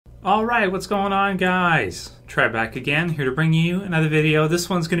Alright, what's going on, guys? Trev back again, here to bring you another video. This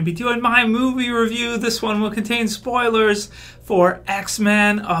one's going to be doing my movie review. This one will contain spoilers for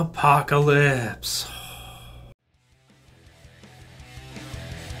X-Men Apocalypse.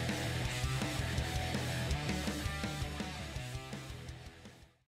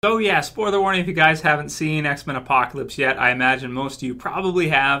 So yeah, spoiler warning if you guys haven't seen X-Men Apocalypse yet. I imagine most of you probably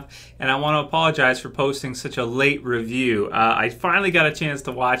have, and I want to apologize for posting such a late review. I finally got a chance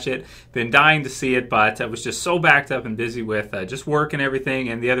to watch it, been dying to see it, but I was just so backed up and busy with just work and everything,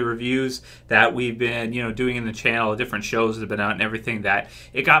 and the other reviews that we've been doing in the channel, different shows that have been out and everything, that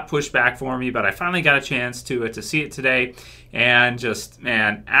it got pushed back for me, but I finally got a chance to see it today. And just,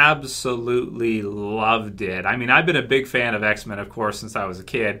 man, absolutely loved it. I mean, I've been a big fan of X-Men, of course, since I was a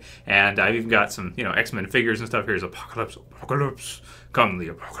kid. And I've even got some, X-Men figures and stuff. Here's Apocalypse, Apocalypse, come the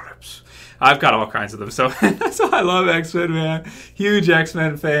Apocalypse. I've got all kinds of them. So, so I love X-Men, man. Huge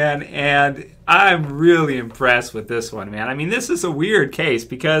X-Men fan. And I'm really impressed with this one, man. I mean, this is a weird case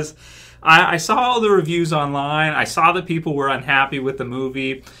because I saw all the reviews online. I saw that people were unhappy with the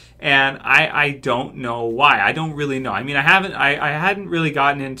movie. And I don't know why. I don't really know. I mean, I hadn't really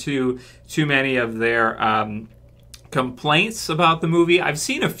gotten into too many of their complaints about the movie. I've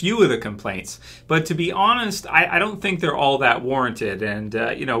seen a few of the complaints, but to be honest, I don't think they're all that warranted. And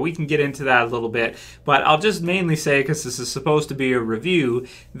we can get into that a little bit, but I'll just mainly say, because this is supposed to be a review,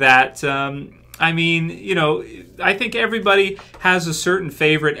 that I mean, I think everybody has a certain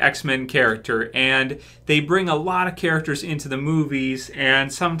favorite X-Men character, and they bring a lot of characters into the movies,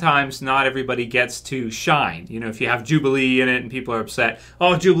 and sometimes not everybody gets to shine. If you have Jubilee in it and people are upset,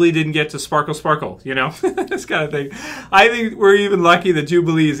 oh, Jubilee didn't get to sparkle, this kind of thing. I think we're even lucky that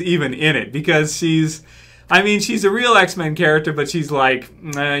Jubilee is even in it, because she's a real X-Men character, but she's like,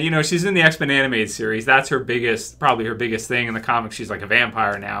 she's in the X-Men animated series. That's probably her biggest thing in the comics. She's like a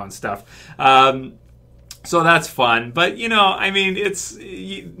vampire now and stuff. So that's fun. But, I mean,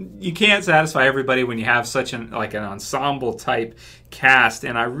 you can't satisfy everybody when you have such an ensemble type cast.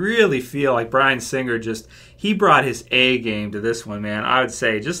 And I really feel like Bryan Singer he brought his A game to this one, man. I would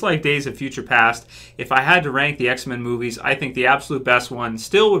say, just like Days of Future Past, if I had to rank the X-Men movies, I think the absolute best one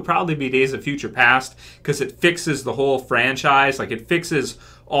still would probably be Days of Future Past, because it fixes the whole franchise. Like, it fixes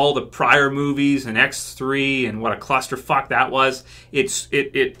all the prior movies and X3 and what a clusterfuck that was.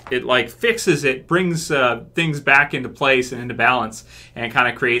 It like fixes it, brings things back into place and into balance, and kind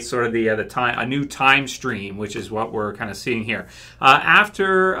of creates sort of a new time stream, which is what we're kind of seeing here.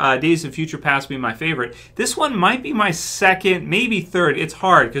 After Days of Future Past being my favorite, this one might be my second, maybe third. It's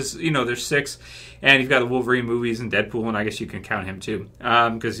hard because there's 6. And you've got the Wolverine movies and Deadpool, and I guess you can count him too,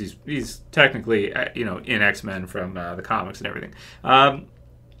 because he's technically in X-Men from the comics and everything.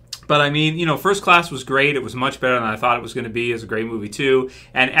 But I mean, First Class was great. It was much better than I thought it was going to be. It was a great movie too.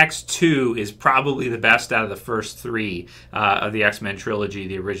 And X2 is probably the best out of the first 3 of the X-Men trilogy,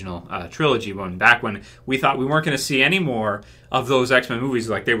 the original trilogy one. Back when we thought we weren't going to see any more of those X-Men movies,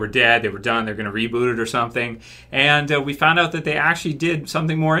 like they were dead, they were done, they're going to reboot it or something. And we found out that they actually did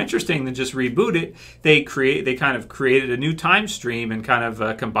something more interesting than just reboot it. They kind of created a new time stream and kind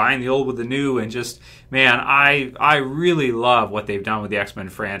of combined the old with the new, and just, man, I really love what they've done with the X-Men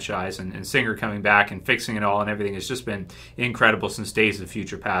franchise, and Singer coming back and fixing it all and everything has just been incredible since Days of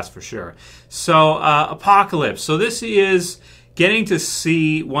Future Past for sure. So Apocalypse. So this is getting to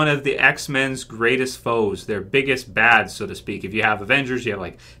see one of the X-Men's greatest foes, their biggest bad, so to speak. If you have Avengers, you have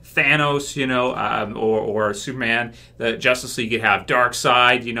like Thanos, or Superman. The Justice League, you have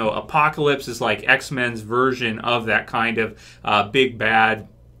Darkseid. Apocalypse is like X-Men's version of that kind of big bad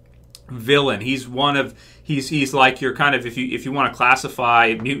villain. He's like your kind of, if you want to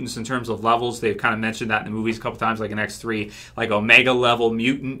classify mutants in terms of levels, they've kind of mentioned that in the movies a couple times, like in X3, like Omega level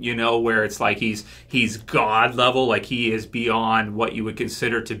mutant, where it's like he's God level, like he is beyond what you would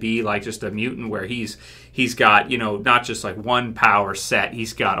consider to be like just a mutant, where he's got, not just like one power set,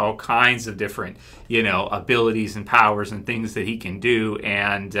 he's got all kinds of different, abilities and powers and things that he can do,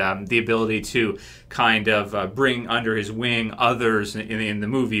 and the ability to kind of bring under his wing others in the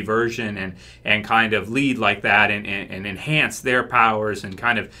movie version, and kind of lead like that, and enhance their powers, and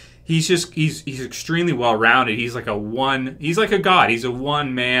kind of he's extremely well rounded. He's like a god. He's a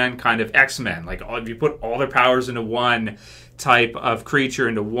one man kind of X-Men. Like, if you put all their powers into one type of creature,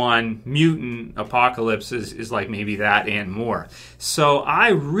 into one mutant, Apocalypse is like maybe that and more. So I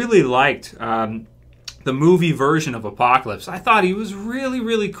really liked the movie version of Apocalypse. I thought he was really,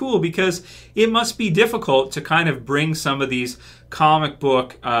 really cool, because it must be difficult to kind of bring some of these comic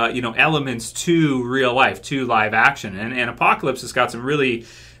book, elements to real life, to live action. And Apocalypse has got some really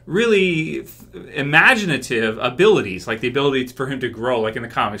really imaginative abilities, like the ability for him to grow, like in the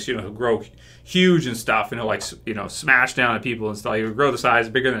comics, you know, he'll grow huge and stuff, and he'll, like, you know, smash down at people and stuff. He'll grow the size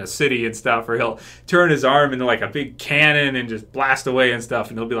bigger than a city and stuff, or he'll turn his arm into like a big cannon and just blast away and stuff,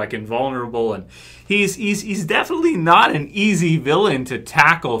 and he'll be like invulnerable. And he's definitely not an easy villain to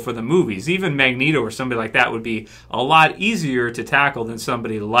tackle for the movies. Even Magneto or somebody like that would be a lot easier to tackle than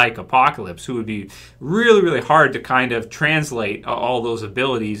somebody like Apocalypse, who would be really, really hard to kind of translate all those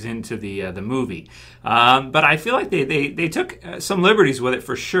abilities into the movie. But I feel like they took some liberties with it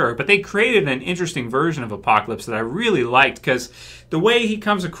for sure, but they created an interesting version of Apocalypse that I really liked, because the way he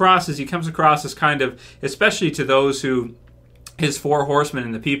comes across as kind of, especially to those who, his four horsemen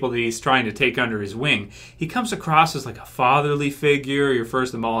and the people that he's trying to take under his wing, he comes across as like a fatherly figure. He refers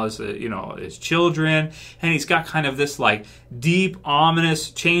to them all as, you know, as children, and he's got kind of this like deep,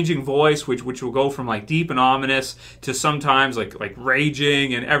 ominous, changing voice, which will go from like deep and ominous to sometimes like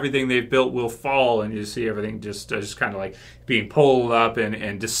raging, and everything they've built will fall, and you see everything just kind of like being pulled up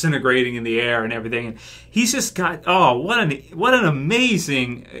and disintegrating in the air and everything. And he's just got, oh, what an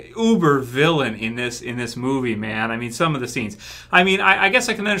amazing uber villain in this movie, man. I mean, some of the scenes. I mean, I guess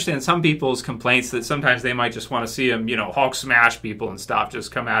I can understand some people's complaints that sometimes they might just want to see him, you know, Hulk smash people and stuff,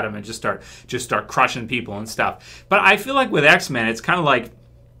 just come at him and just start crushing people and stuff. But I feel like with X-Men, it's kind of like,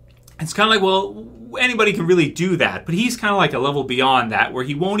 well, anybody can really do that, but he's kind of like a level beyond that, where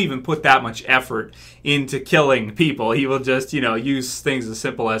he won't even put that much effort into killing people. He will just, you know, use things as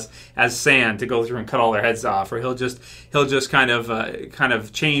simple as sand to go through and cut all their heads off, or he'll just kind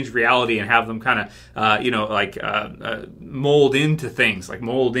of change reality and have them kind of, you know, like mold into things, like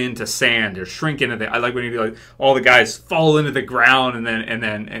mold into sand or shrink into I like when you do, like, all the guys fall into the ground and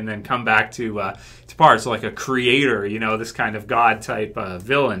then come back to parts, like a creator, you know, this kind of god type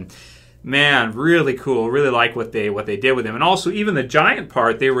villain. Man, really cool. Really like what they did with him. And also, even the giant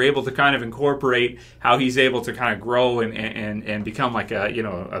part, they were able to kind of incorporate how he's able to kind of grow and become like a, you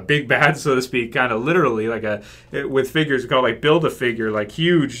know, a big bad, so to speak, kind of literally, like with figures called like Build-A-Figure, like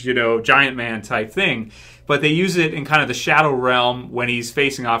huge, you know, giant man type thing. But they use it in kind of the shadow realm when he's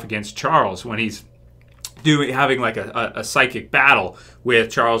facing off against Charles, when he's having like a psychic battle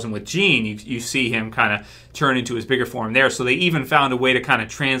with Charles and with Jean. You see him kind of turn into his bigger form there. So they even found a way to kind of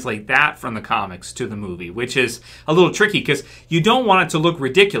translate that from the comics to the movie, which is a little tricky because you don't want it to look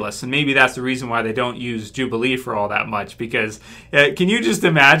ridiculous. And maybe that's the reason why they don't use Jubilee for all that much, because can you just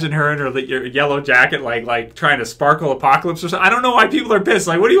imagine her in her yellow jacket like trying to sparkle Apocalypse or something? I don't know why people are pissed.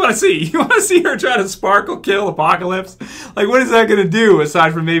 Like, what do you want to see? You want to see her try to sparkle kill Apocalypse? Like, what is that going to do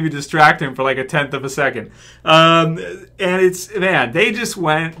aside from maybe distract him for like a tenth of a second? And it's, man,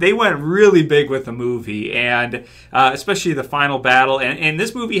 they went really big with the movie, and especially the final battle. And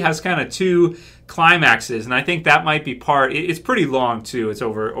this movie has kind of two climaxes, and I think that might be part. It's pretty long too. It's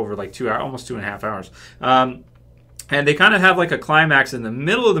over like 2 hours, almost 2.5 hours. And they kind of have like a climax in the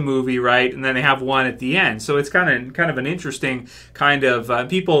middle of the movie, right? And then they have one at the end. So it's kind of an interesting kind of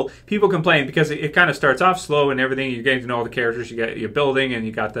people complain because it kind of starts off slow and everything. You're getting to know all the characters. You're building, and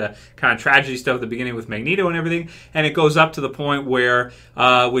you got the kind of tragedy stuff at the beginning with Magneto and everything. And it goes up to the point where,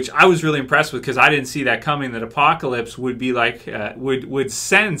 which I was really impressed with because I didn't see that coming, that Apocalypse would be like would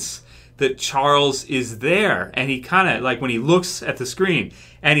sense that Charles is there, and he kind of, like, when he looks at the screen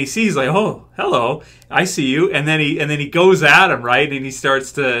and he sees, like, oh, hello, I see you, and then he goes at him, right, and he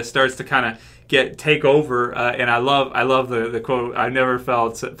starts to kind of take over, and I love the quote, "I've never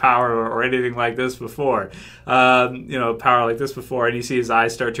felt power or anything like this before," you know, power like this before, and you see his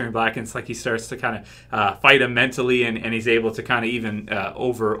eyes start turning black, and it's like he starts to kind of fight him mentally, and he's able to kind of even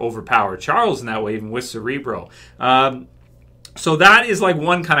overpower Charles in that way, even with Cerebro. So that is like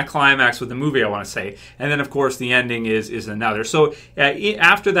one kind of climax with the movie, I want to say. And then, of course, the ending is another. So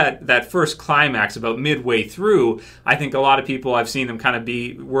after that first climax, about midway through, I think a lot of people, I've seen them kind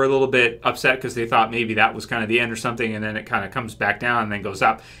of were a little bit upset because they thought maybe that was kind of the end or something, and then it kind of comes back down and then goes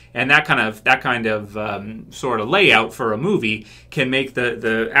up. And that kind of sort of layout for a movie can make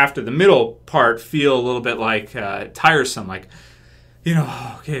the after the middle part feel a little bit like tiresome, like, you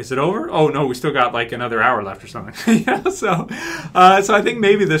know, okay, is it over? Oh no, we still got like another hour left or something. So I think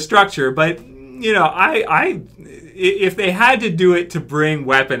maybe the structure, but you know, if they had to do it to bring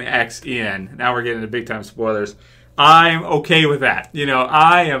Weapon X in, now we're getting into big time spoilers, I'm okay with that. You know,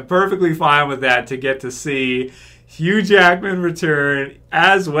 I am perfectly fine with that, to get to see Hugh Jackman return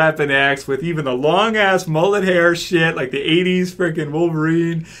as Weapon X with even the long-ass mullet hair shit, like the 80s freaking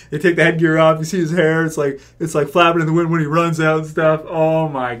Wolverine. They take the headgear off, you see his hair, it's like flapping in the wind when he runs out and stuff. Oh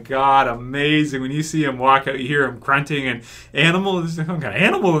my god, amazing. When you see him walk out, you hear him grunting, and there's some kind of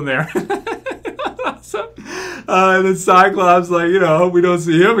animal in there. So, And then Cyclops like, you know, hope we don't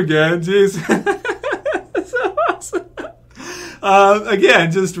see him again. Jeez. So awesome.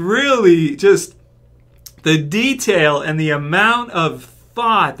 Again, just really just the detail and the amount of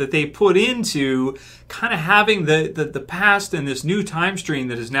thought that they put into kind of having the past and this new time stream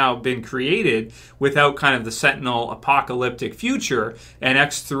that has now been created without kind of the Sentinel apocalyptic future and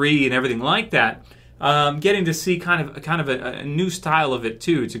X3 and everything like that. Getting to see kind of a new style of it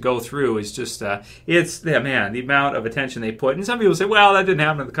too to go through is just man, the amount of attention they put. And some people say, well, that didn't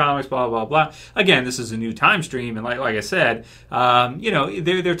happen in the comics, blah blah blah. Again, this is a new time stream, and like I said, you know,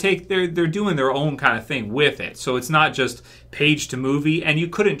 they're doing their own kind of thing with it. So it's not just page to movie, and you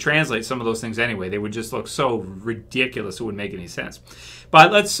couldn't translate some of those things anyway. They would just look so ridiculous; it wouldn't make any sense.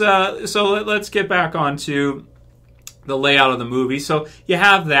 But let's get back onto the layout of the movie. So you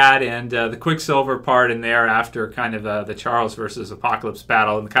have that and the Quicksilver part in there after kind of the Charles versus Apocalypse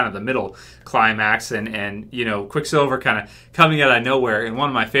battle and kind of the middle climax, and you know, Quicksilver kind of coming out of nowhere in one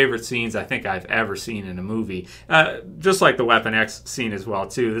of my favorite scenes I think I've ever seen in a movie. Just like the Weapon X scene as well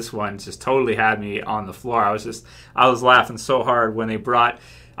too. This one just totally had me on the floor. I was laughing so hard when they brought.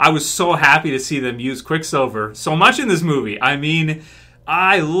 I was so happy to see them use Quicksilver so much in this movie. I mean,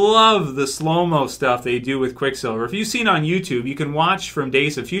 I love the slow-mo stuff they do with Quicksilver. If you've seen on YouTube, you can watch from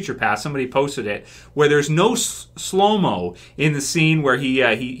Days of Future Past. Somebody posted it where there's no slow-mo in the scene where he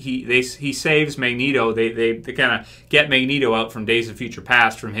saves Magneto. They kind of get Magneto out from Days of Future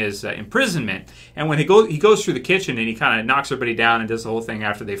Past from his imprisonment. And when he goes through the kitchen and he kind of knocks everybody down and does the whole thing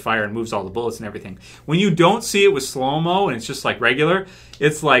after they fire and moves all the bullets and everything. When you don't see it with slow-mo and it's just like regular,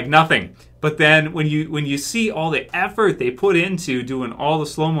 it's like nothing. But then when you see all the effort they put into doing all the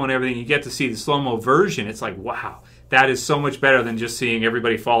slow-mo and everything, you get to see the slow-mo version. It's like, wow, that is so much better than just seeing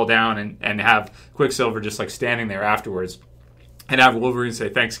everybody fall down and have Quicksilver just like standing there afterwards and have Wolverine say,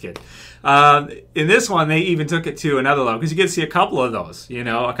 thanks, kid. In this one, they even took it to another level because you get to see a couple of those, you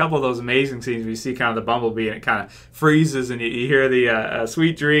know, a couple of those amazing scenes where you see kind of the Bumblebee and it kind of freezes and you hear the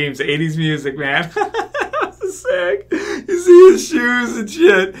Sweet Dreams 80s music, man. Sick. You see his shoes and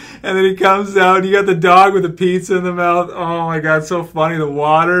shit, and then he comes out and you got the dog with the pizza in the mouth. Oh my god, so funny. The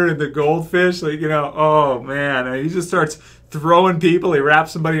water and the goldfish, like, you know, oh man. And he just starts throwing people. He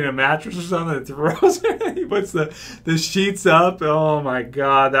wraps somebody in a mattress or something and throws it. He puts the sheets up. Oh my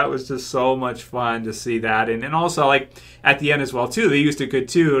god, that was just so much fun to see that. And also, like, at the end as well too, they used it good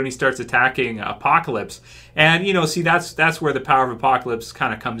too, and he starts attacking Apocalypse. And you know, see, that's where the power of Apocalypse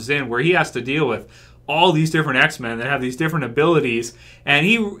kind of comes in, where he has to deal with all these different X-Men that have these different abilities, and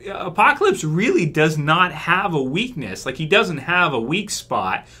Apocalypse really does not have a weakness. Like, he doesn't have a weak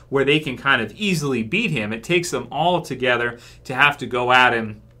spot where they can kind of easily beat him. It takes them all together to have to go at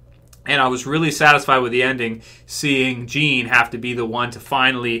him. And I was really satisfied with the ending, seeing Jean have to be the one to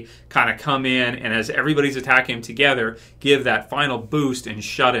finally kind of come in and, as everybody's attacking him together, give that final boost and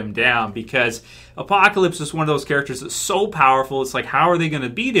shut him down. Because Apocalypse is one of those characters that's so powerful, it's like, how are they going to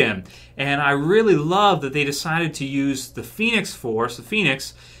beat him? And I really love that they decided to use the Phoenix Force, the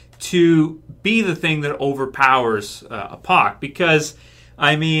Phoenix, to be the thing that overpowers Apoc. Because,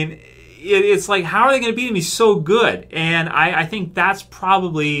 I mean, it's like, how are they going to beat him? He's so good. And I think that's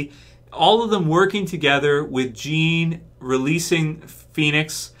probably all of them working together with Jean releasing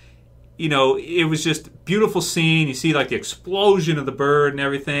Phoenix. You know, it was just a beautiful scene. You see, like, the explosion of the bird and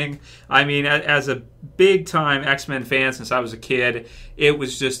everything. I mean, as a big-time X-Men fan since I was a kid, it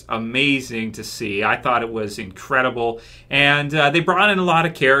was just amazing to see. I thought it was incredible. And they brought in a lot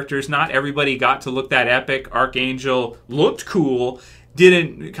of characters. Not everybody got to look that epic. Archangel looked cool.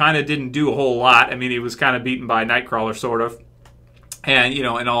 Didn't do a whole lot. I mean, he was kind of beaten by Nightcrawler, sort of. And, you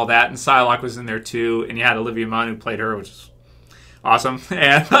know, and all that. And Psylocke was in there, too. And you had Olivia Munn who played her, which is awesome.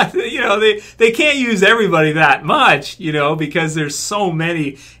 And, you know, they can't use everybody that much, you know, because there's so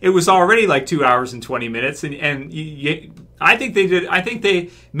many. It was already like 2 hours and 20 minutes. And I think they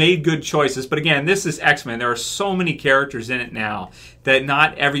made good choices. But again, this is X-Men. There are so many characters in it now that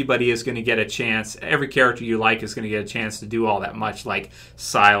not everybody is going to get a chance. Every character you like is going to get a chance to do all that much, like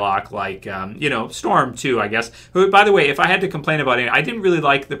Psylocke, like, you know, Storm, too, I guess. Who, by the way, if I had to complain about it, I didn't really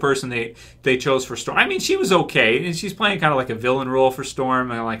like the person they chose for Storm. I mean, she was okay, and she's playing kind of like a villain role for Storm,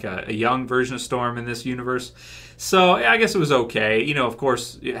 like a young version of Storm in this universe. So I guess it was okay. You know, of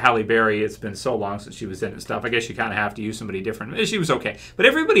course, Halle Berry, it's been so long since she was in it and stuff. I guess you kind of have to use somebody different. She was okay. But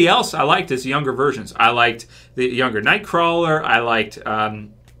everybody else I liked as younger versions. I liked the younger Nightcrawler. I liked,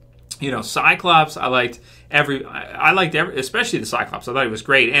 you know, Cyclops. I liked especially the Cyclops. I thought he was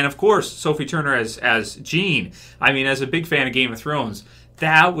great. And, of course, Sophie Turner as Jean. I mean, as a big fan of Game of Thrones,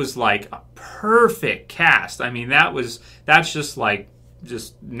 that was like a perfect cast. I mean, that's just like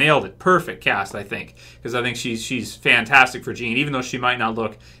just nailed it. Perfect cast, I think, because I think she's fantastic for Jean, even though she might not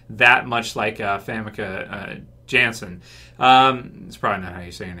look that much like Famke Janssen. It's probably not how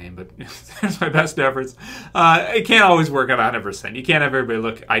you say her name, but that's my best efforts. It can't always work at 100%. You can't have everybody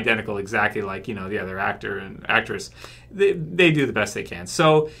look identical exactly like, the other actor and actress. They do the best they can.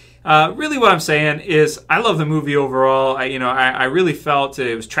 So really what I'm saying is I love the movie overall. I really felt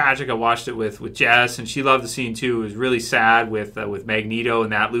it was tragic. I watched it with Jess, and she loved the scene too. It was really sad with Magneto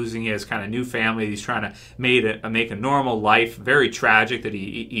and that losing his kind of new family. He's trying to make a normal life. Very tragic that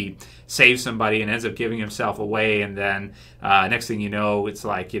he saves somebody and ends up giving himself away, and then next thing you know, it's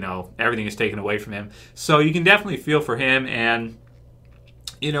like, everything is taken away from him. So you can definitely feel for him, and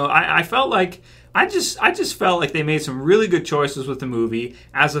I felt like I just felt like they made some really good choices with the movie.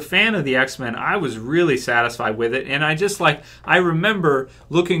 As a fan of the X-Men, I was really satisfied with it, and I remember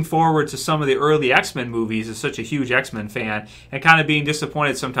looking forward to some of the early X-Men movies as such a huge X-Men fan, and kind of being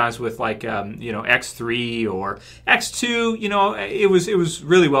disappointed sometimes with X3 or X2. It was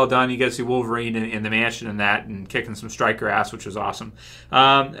really well done. You get to see Wolverine in the mansion and that, and kicking some Stryker ass, which was awesome.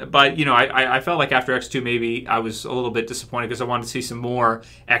 But I felt like after X2 maybe I was a little bit disappointed because I wanted to see some more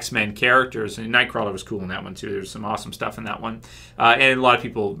X-Men characters, and Nightcrawler was cool in that one too. There's some awesome stuff in that one, and a lot of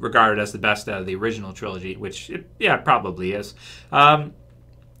people regard it as the best out of the original trilogy, which it probably is.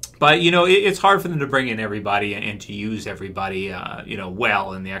 But it's hard for them to bring in everybody and to use everybody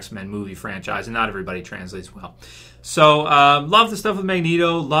well in the X-Men movie franchise, and not everybody translates well. So loved the stuff with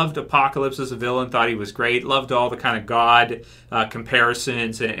Magneto, loved Apocalypse as a villain, thought he was great, loved all the kind of God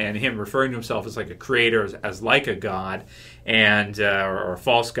comparisons, and him referring to himself as like a creator, as like a god, and or a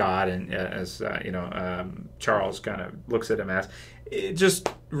false god, and as Charles kind of looks at him as. Just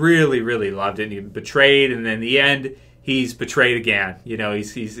really, really loved it. And he betrayed, and then in the end, he's betrayed again.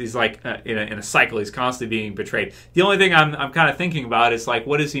 He's like in a cycle. He's constantly being betrayed. The only thing I'm kind of thinking about is like,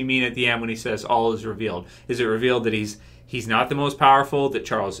 what does he mean at the end when he says all is revealed? Is it revealed that he's not the most powerful, that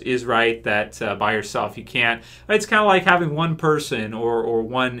Charles is right, that by yourself you can't? It's kind of like having one person or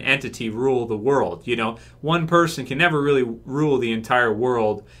one entity rule the world. One person can never really rule the entire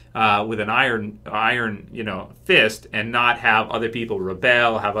world with an iron fist, and not have other people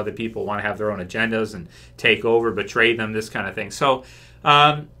rebel, have other people want to have their own agendas and take over, betray them, this kind of thing. So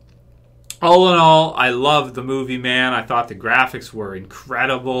all in all, I loved the movie, man. I thought the graphics were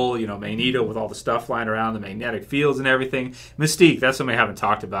incredible. Magneto with all the stuff flying around, the magnetic fields and everything. Mystique, that's something I haven't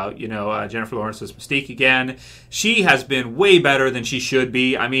talked about. Jennifer Lawrence is Mystique again. She has been way better than she should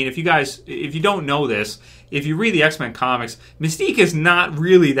be. I mean, if you don't know this, if you read the X-Men comics, Mystique is not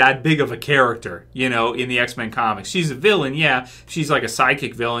really that big of a character, in the X-Men comics. She's a villain, yeah. She's like a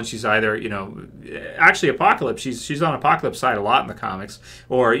sidekick villain. She's either, actually Apocalypse. She's on Apocalypse side a lot in the comics,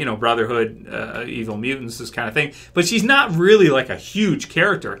 or Brotherhood, Evil Mutants, this kind of thing. But she's not really like a huge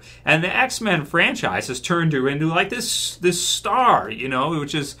character. And the X-Men franchise has turned her into like this star,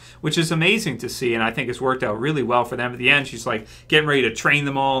 which is amazing to see. And I think it's worked out really well for them. At the end, she's like getting ready to train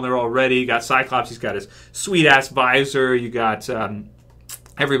them all, and they're all ready. You got Cyclops. He's got his sweet-ass visor. You got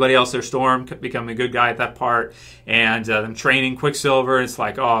everybody else there, Storm becoming a good guy at that part, and them training Quicksilver. It's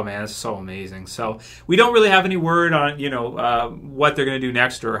like, oh man, it's so amazing. So we don't really have any word on what they're going to do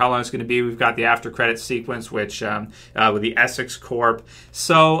next or how long it's going to be. We've got the after credits sequence, which with the Essex Corp.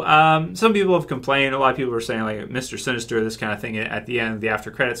 So some people have complained. A lot of people were saying like Mr. Sinister, this kind of thing at the end of the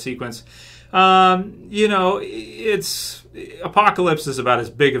after credits sequence. It's Apocalypse is about as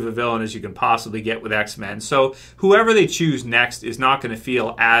big of a villain as you can possibly get with X-Men. So whoever they choose next is not going to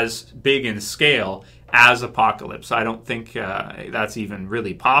feel as big in scale as Apocalypse. I don't think that's even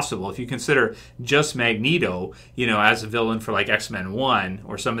really possible. If you consider just Magneto, as a villain for like X-Men 1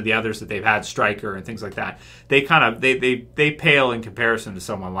 or some of the others that they've had, Stryker and things like that, they pale in comparison to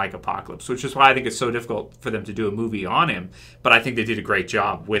someone like Apocalypse, which is why I think it's so difficult for them to do a movie on him. But I think they did a great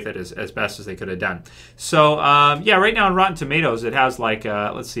job with it as best as they could have done. So right now on Rotten Tomatoes, it has like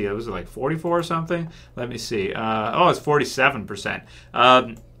let's see, it was like 44 or something. Let me see. It's 47%.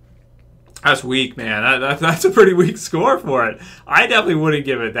 That's weak, man. That's a pretty weak score for it. I definitely wouldn't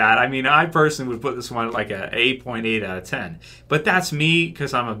give it that. I mean, I personally would put this one at like a 8.8 out of 10. But that's me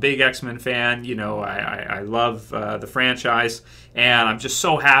because I'm a big X-Men fan. I love the franchise, and I'm just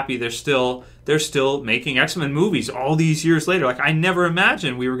so happy they're still making X-Men movies all these years later. Like, I never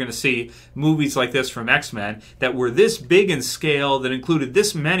imagined we were going to see movies like this from X-Men that were this big in scale, that included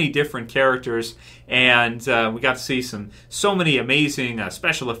this many different characters, and we got to see so many amazing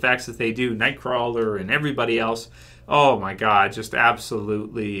special effects that they do, Nightcrawler and everybody else. Oh my God, just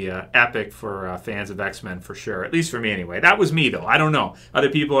absolutely epic for fans of X-Men for sure. At least for me anyway. That was me though. I don't know. Other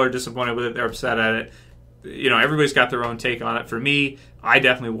people are disappointed with it. They're upset at it. everybody's got their own take on it. For me, I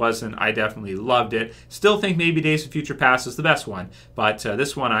definitely wasn't. I definitely loved it. Still think maybe Days of Future Past is the best one, but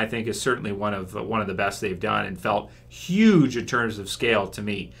this one I think is certainly one of the best they've done, and felt huge in terms of scale to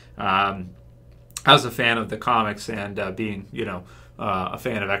me. I was a fan of the comics, and being a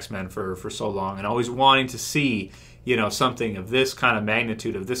fan of X-Men for so long, and always wanting to see something of this kind of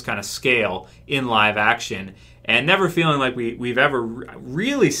magnitude, of this kind of scale in live action, and never feeling like we've ever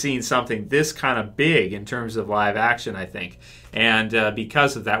really seen something this kind of big in terms of live action, I think. And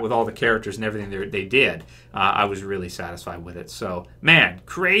because of that, with all the characters and everything they did, I was really satisfied with it. So, man,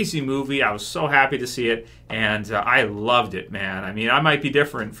 crazy movie. I was so happy to see it, and I loved it, man. I mean, I might be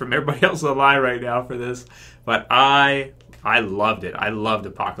different from everybody else on the line right now for this, but I loved it. I loved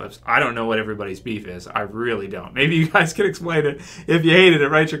Apocalypse. I don't know what everybody's beef is. I really don't. Maybe you guys can explain it. If you hated it,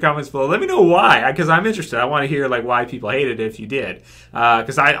 write your comments below. Let me know why, because I'm interested. I want to hear why people hated it if you did.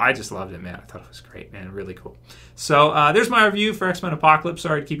 Because I just loved it, man. I thought it was great, man. Really cool. So there's my review for X-Men Apocalypse.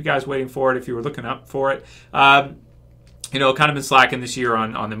 Sorry to keep you guys waiting for it if you were looking up for it. Kind of been slacking this year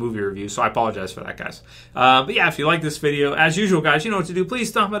on the movie review, so I apologize for that, guys. But yeah, if you like this video, as usual, guys, you know what to do.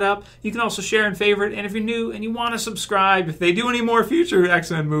 Please thumb it up. You can also share and favorite, and if you're new and you want to subscribe, if they do any more future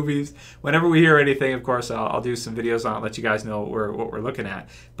X-Men movies, whenever we hear anything, of course, I'll do some videos on it, let you guys know what we're looking at.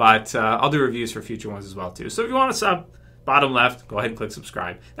 But I'll do reviews for future ones as well, too. So if you want to sub, bottom left, go ahead and click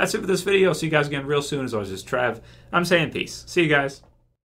subscribe. That's it for this video. See you guys again real soon. As always, it's Trev. I'm saying peace. See you guys.